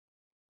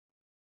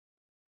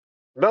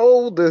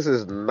No, this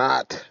is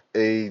not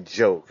a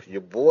joke. Your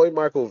boy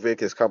Michael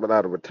Vick is coming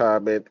out of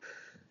retirement.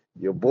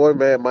 Your boy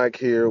Man Mike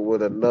here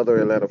with another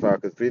Atlanta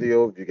Falcons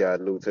video. If you guys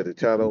new to the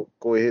channel,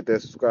 go ahead, hit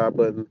that subscribe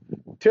button.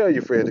 Tell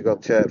your friends to come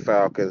chat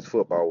Falcons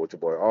football with your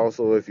boy.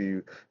 Also, if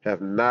you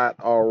have not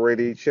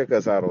already, check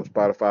us out on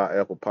Spotify,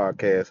 Apple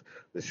Podcasts.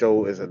 The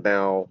show is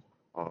now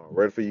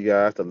ready for you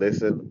guys to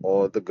listen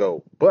on the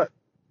go. But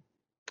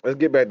let's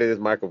get back to this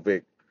Michael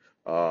Vick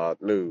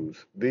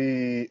news.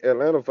 The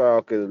Atlanta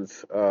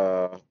Falcons,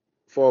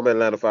 former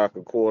Atlanta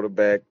Falcon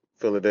quarterback,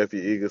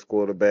 Philadelphia Eagles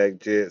quarterback,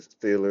 Jets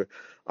Steeler,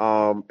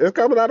 is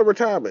coming out of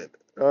retirement.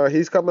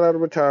 He's coming out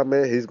of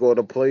retirement. He's going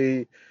to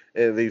play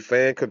in the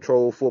fan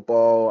control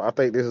football. I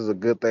think this is a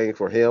good thing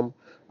for him.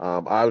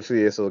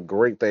 Obviously, it's a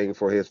great thing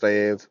for his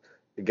fans.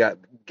 He get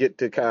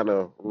to kind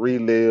of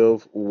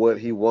relive what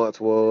he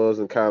once was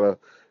and kind of,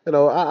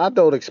 I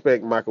don't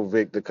expect Michael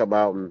Vick to come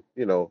out and,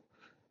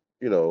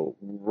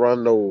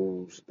 run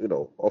those, a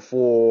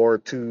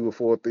 4.2, a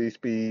 4.3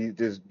 speed,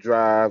 just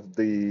drive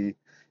the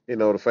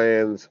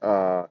fans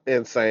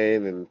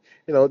insane and,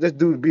 just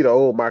do be the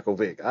old Michael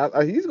Vick.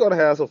 He's going to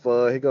have some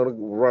fun. He's going to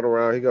run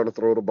around. He's going to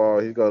throw the ball.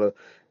 He's going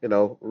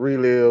to,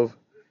 relive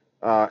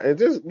and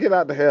just get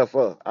out to have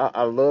fun.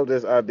 I love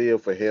this idea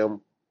for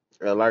him.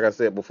 And like I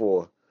said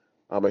before,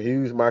 I'm a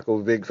huge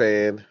Michael Vick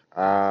fan.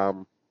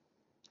 And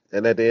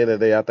at the end of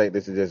the day, I think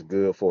this is just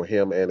good for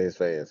him and his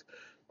fans.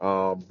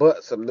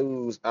 But some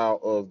news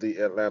out of the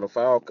Atlanta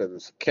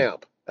Falcons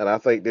camp, and I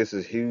think this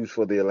is huge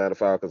for the Atlanta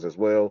Falcons as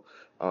well.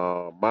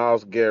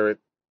 Miles Garrett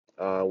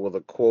with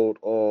a quote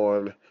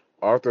on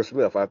Arthur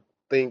Smith. I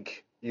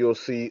think you'll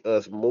see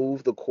us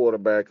move the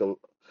quarterback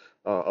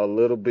a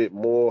little bit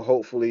more.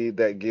 Hopefully,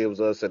 that gives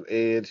us an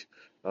edge.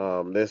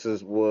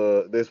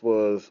 This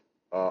was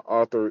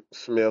Arthur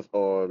Smith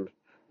on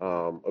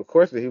a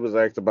question he was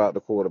asked about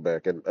the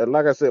quarterback, and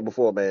like I said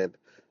before, man,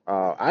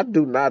 I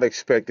do not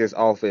expect this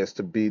offense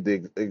to be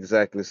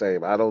exactly the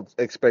same. I don't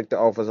expect the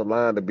offensive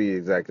line to be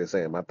exactly the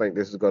same. I think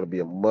this is going to be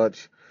a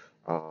much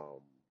um,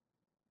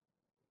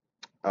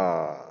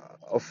 uh,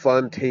 a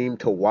fun team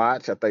to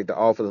watch. I think the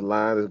offensive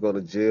line is going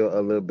to gel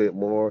a little bit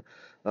more.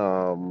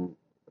 Um,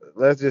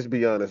 let's just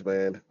be honest,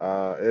 man.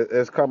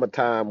 It's come a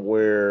time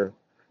where,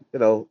 you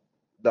know,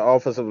 the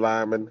offensive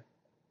lineman,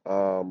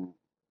 um,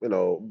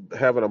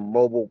 having a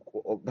mobile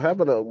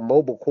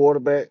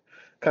quarterback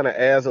kind of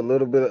adds a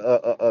little bit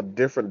of a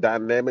different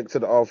dynamic to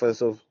the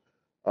offensive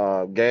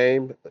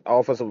game.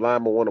 Offensive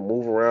linemen want to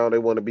move around. They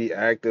want to be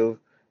active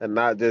and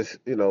not just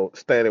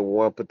stand in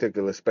one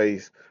particular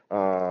space.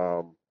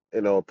 Um,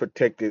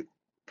 protect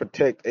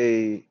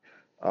a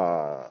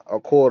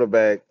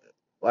quarterback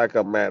like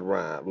a Matt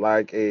Ryan,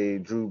 like a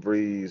Drew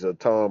Brees or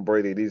Tom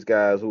Brady. These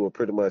guys who are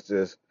pretty much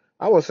just,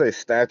 I would say,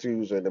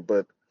 statues in it,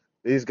 but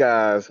these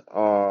guys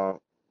are,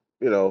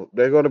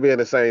 they're going to be in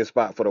the same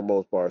spot for the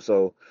most part.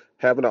 So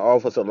having an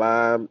offensive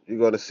line, you're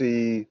going to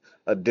see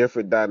a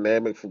different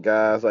dynamic for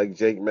guys like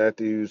Jake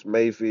Matthews,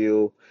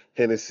 Mayfield,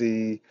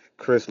 Hennessy,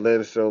 Chris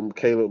Lindstrom,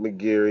 Caleb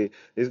McGarry.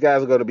 These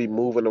guys are going to be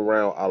moving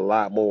around a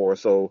lot more.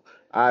 So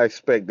I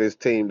expect this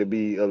team to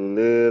be a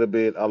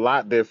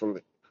lot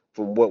different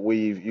from what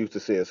we've used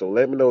to seeing. So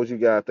let me know what you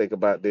guys think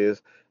about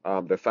this.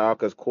 The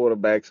Falcons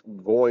quarterbacks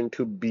going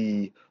to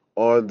be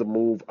on the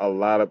move a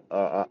lot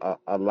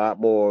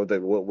more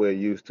than what we're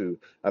used to.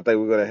 I think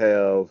we're going to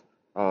have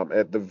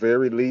at the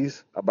very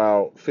least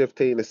about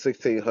 15 to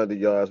 1600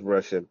 yards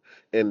rushing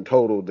in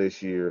total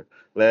this year.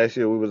 Last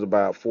year we was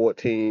about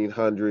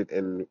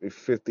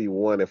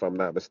 1451 if I'm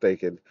not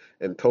mistaken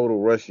in total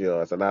rush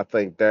yards, and I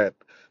think that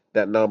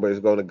number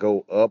is going to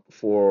go up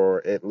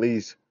for at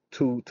least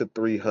 2 to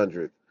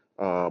 300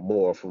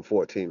 more from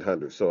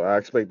 1400. So I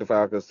expect the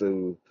Falcons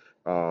to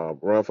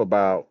run for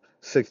about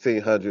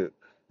 1600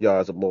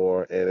 yards or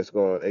more, and it's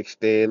going to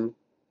extend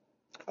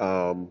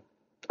um,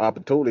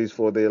 opportunities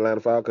for the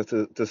Atlanta Falcons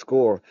to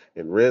score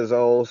in red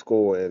zone,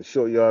 score in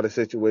short yardage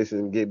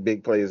situations, and get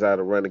big plays out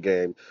of running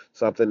game,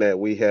 something that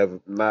we have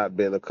not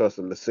been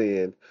accustomed to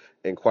seeing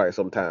in quite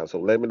some time. So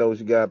let me know what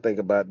you guys think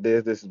about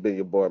this. This has been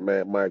your boy,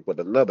 Matt Mike, with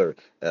another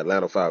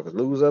Atlanta Falcons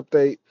news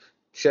update.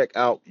 Check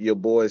out your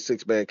boy,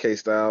 Six Man K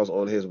Styles,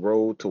 on his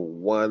road to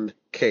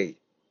 1K.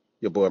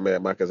 Your boy,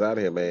 Matt Mike, is out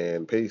of here,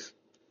 man. Peace.